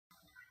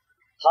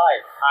Hi,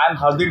 I am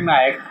Hardik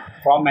Nayak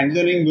from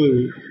Engineering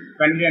Guru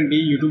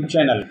 2020 YouTube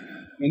channel.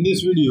 In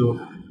this video,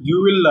 you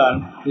will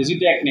learn easy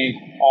technique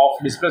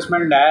of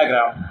displacement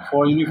diagram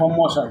for uniform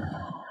motion.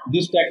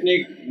 This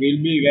technique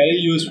will be very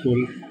useful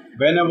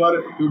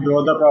whenever you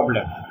draw the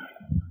problem.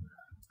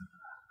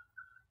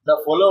 The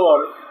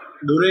follower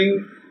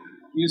during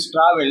his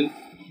travel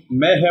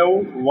may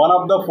have one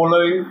of the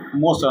following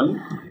motion.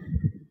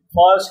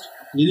 First,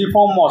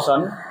 uniform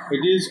motion.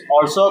 It is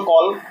also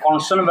called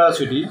constant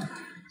velocity.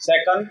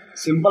 Second,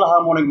 simple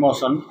harmonic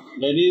motion,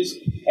 that is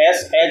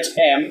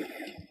SHM.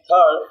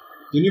 Third,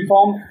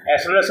 uniform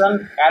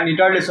acceleration and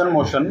retardation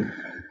motion.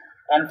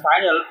 And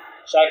final,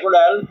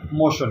 cyclodial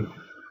motion.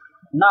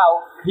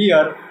 Now,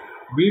 here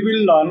we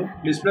will learn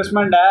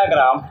displacement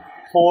diagram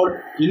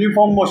for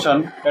uniform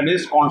motion, that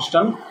is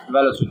constant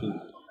velocity.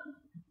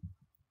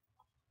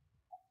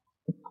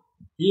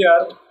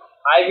 Here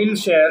I will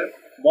share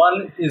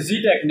one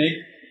easy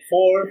technique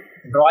for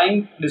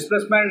drawing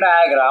displacement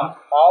diagram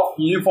of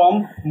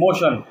uniform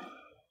motion.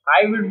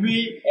 I will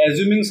be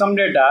assuming some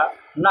data.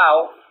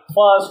 Now,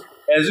 first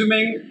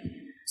assuming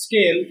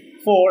scale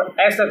for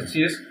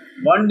x-axis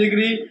 1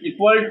 degree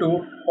equal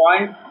to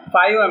 0.5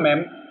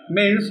 mm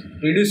means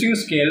reducing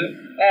scale,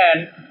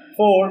 and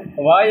for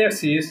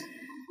y-axis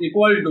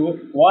equal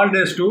to 1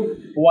 raised to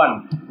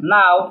 1.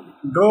 Now,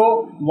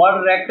 draw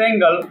one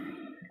rectangle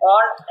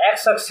on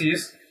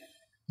x-axis.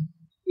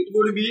 It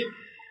would be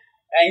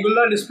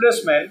angular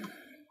displacement,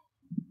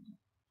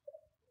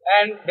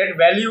 and that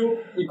value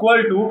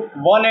equal to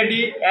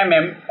 180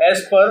 mm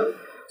as per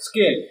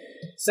scale.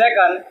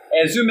 Second,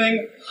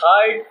 assuming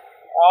height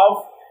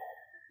of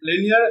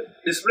linear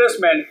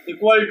displacement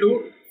equal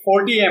to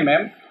 40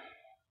 mm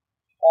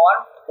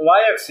on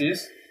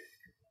y-axis,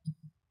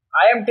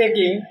 I am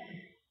taking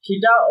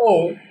theta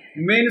O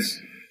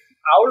means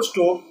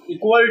outstroke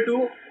equal to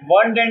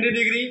 120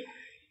 degree,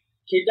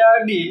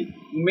 theta D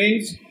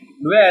means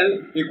dwell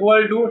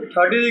equal to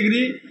 30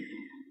 degree,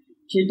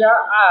 theta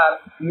R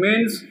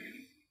means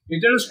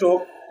return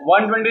stroke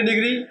 120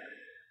 degree,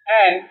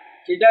 and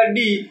theta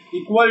D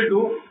equal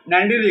to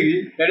 90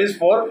 degree, that is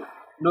for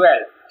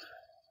dwell.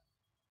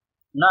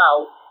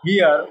 Now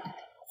here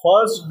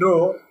first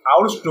draw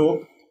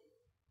outstroke,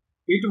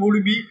 it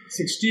would be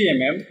 60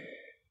 mm.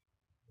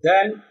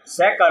 Then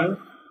second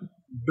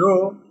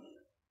draw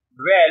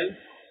dwell,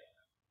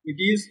 it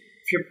is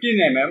 15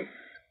 mm.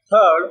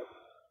 Third,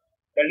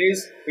 that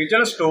is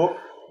return stroke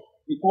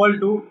equal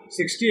to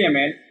 60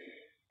 mm,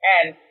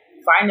 and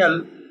final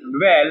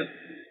dwell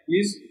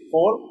is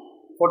for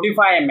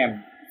 45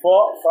 mm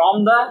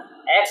from the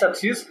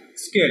x-axis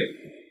scale.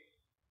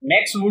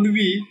 Next would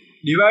be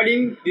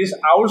dividing this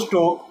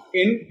outstroke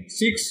in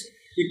 6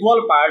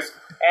 equal parts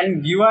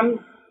and given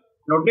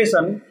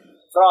notation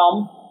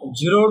from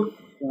 0,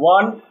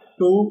 1,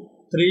 2,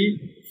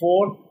 3,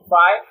 4,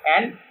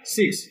 5 and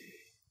 6.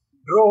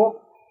 Draw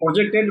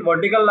projected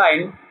vertical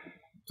line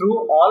through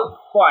all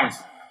points.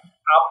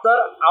 After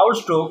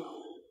outstroke,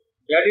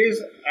 that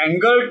is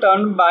angle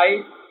turned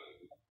by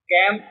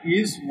cam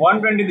is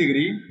 120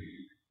 degree.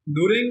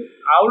 During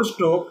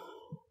outstroke,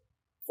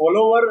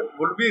 follower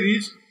would be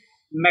reached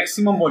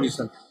maximum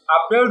position.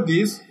 After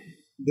this,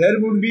 there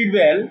would be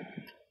dwell,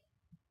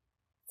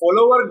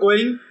 follower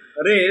going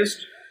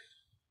rest.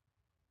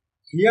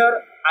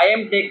 Here I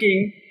am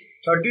taking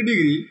 30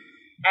 degree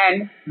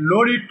and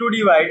no need to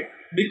divide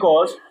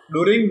because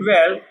during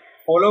dwell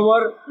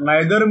follower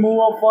neither move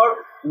upward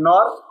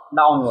nor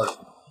downward.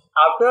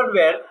 After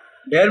dwell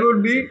there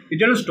would be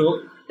return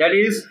stroke, that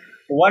is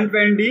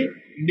 120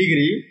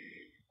 degree.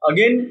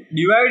 Again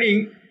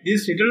dividing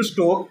this return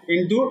stroke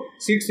into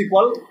 6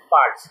 equal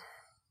parts.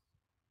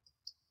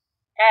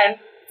 And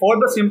for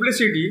the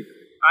simplicity,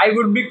 I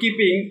would be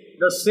keeping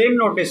the same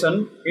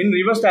notation in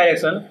reverse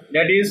direction,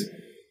 that is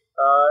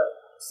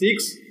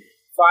 6,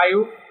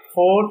 5,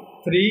 4,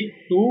 3,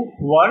 2,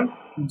 1,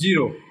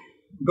 0.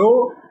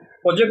 Draw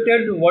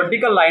projected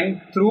vertical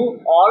line through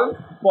all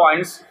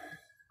points.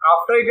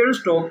 After return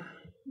stroke,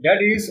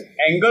 that is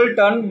angle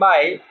turned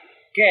by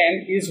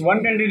cam is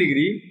 120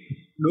 degree.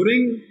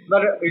 During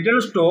the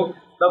return stroke,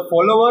 the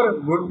follower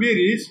would be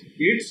reached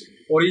its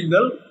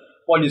original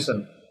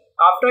position.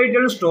 After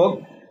return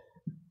stroke,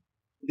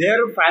 their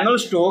final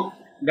stroke,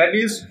 that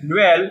is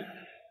dwell,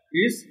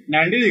 is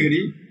 90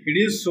 degree. It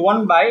is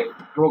shown by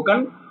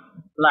broken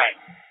line.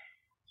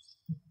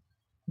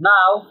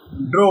 Now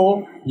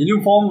draw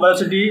uniform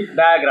velocity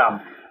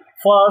diagram.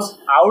 First,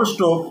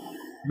 outstroke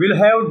will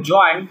have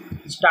joined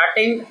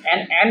starting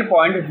and end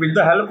point with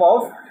the help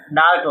of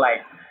dark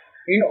line.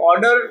 In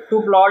order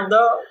to plot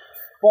the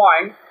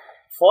point,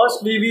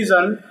 first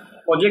division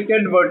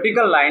projected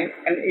vertical line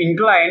and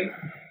incline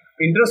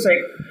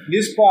intersect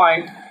this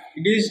point.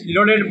 It is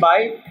denoted by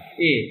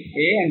A,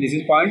 and this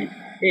is point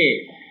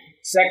A.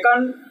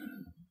 Second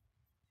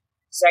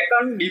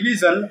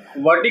division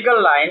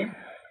vertical line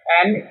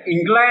and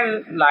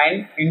incline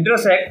line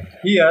intersect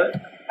here,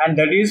 and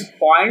that is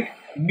point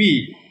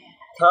B.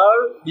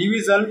 Third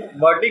division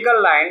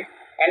vertical line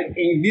and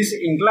in this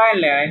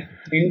incline line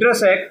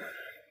intersect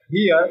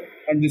here,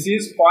 and this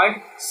is point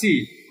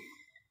C.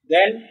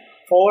 Then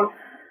 4,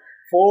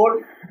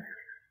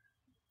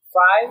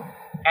 5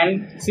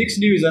 and 6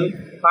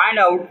 division, find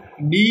out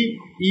D,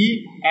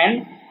 E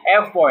and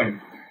F point.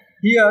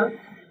 Here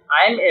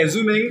I am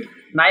assuming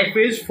knife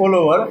edge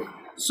follower.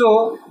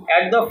 So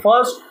at the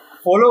first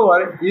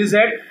follower is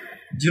at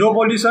 0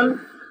 position,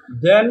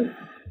 then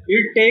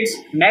it takes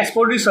next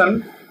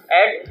position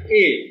at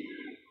A,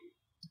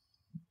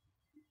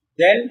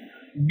 then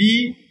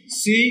B,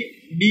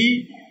 C,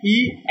 D,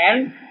 E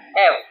and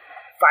F.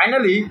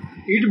 Finally,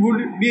 it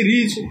would be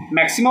reach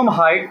maximum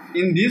height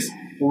in this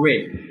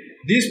way.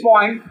 This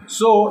point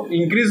show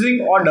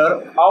increasing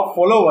order of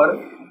follower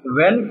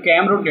when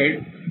cam rotate.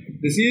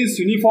 This is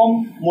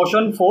uniform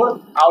motion for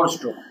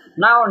outstroke.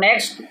 Now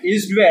next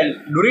is dwell.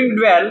 During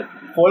dwell,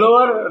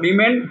 follower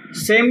remain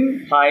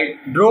same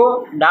height.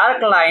 Draw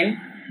dark line.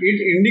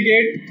 It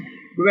indicate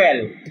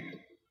dwell.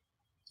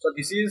 So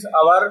this is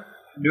our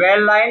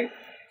dwell line.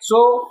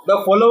 So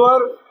the follower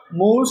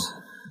moves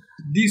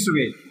this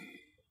way.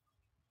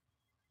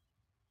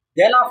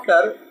 Then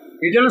after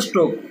return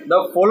stroke,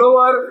 the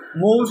follower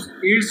moves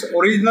its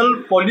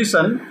original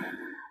position.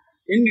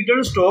 In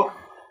return stroke,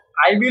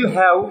 I will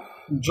have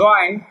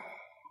joined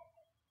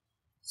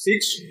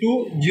 6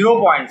 to 0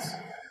 points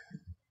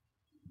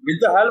with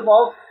the help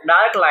of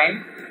dark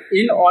line.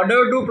 In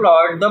order to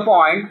plot the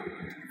point,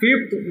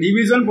 5th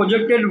division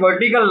projected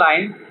vertical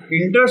line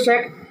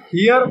intersect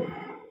here,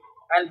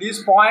 and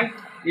this point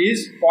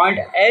is point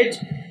H.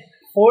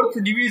 4th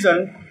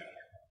division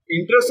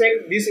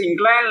intersect this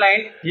inclined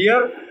line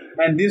here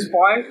and this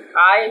point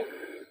I.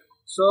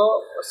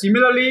 So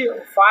similarly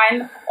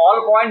find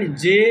all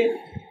points J,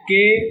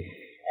 K,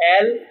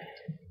 L,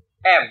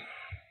 M.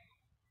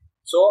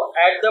 So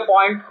at the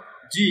point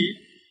G,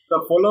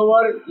 the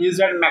follower is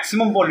at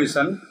maximum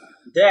position,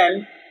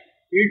 then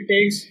it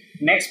takes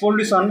next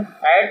position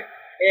at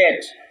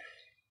H,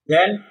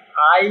 then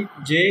I,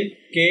 J,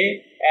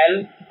 K,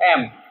 L,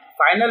 M.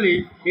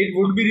 Finally, it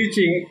would be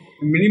reaching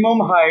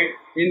minimum height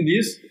in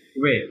this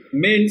way.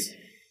 Means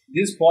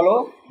this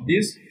follow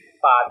this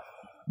path.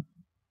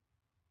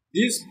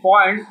 This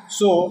point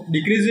show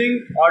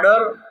decreasing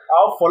order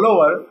of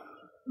follower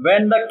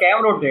when the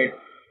cam rotate.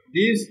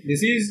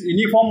 This is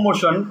uniform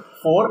motion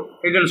for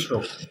hidden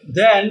stroke.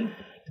 Then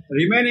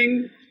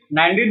remaining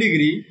 90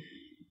 degree,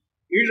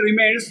 it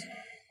remains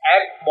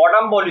at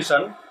bottom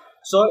position.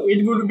 So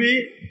it would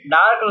be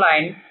dark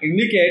line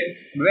indicate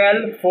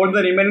well for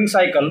the remaining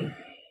cycle.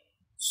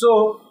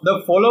 So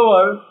the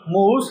follower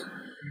moves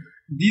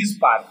this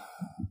path.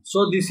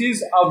 So this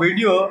is a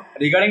video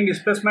regarding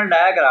displacement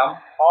diagram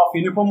of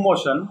uniform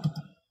motion.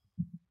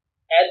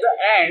 At the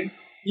end,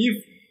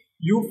 if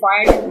you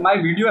find my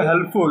video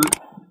helpful,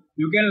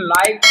 you can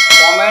like,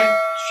 comment,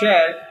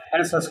 share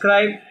and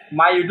subscribe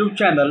my YouTube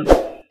channel.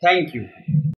 Thank you.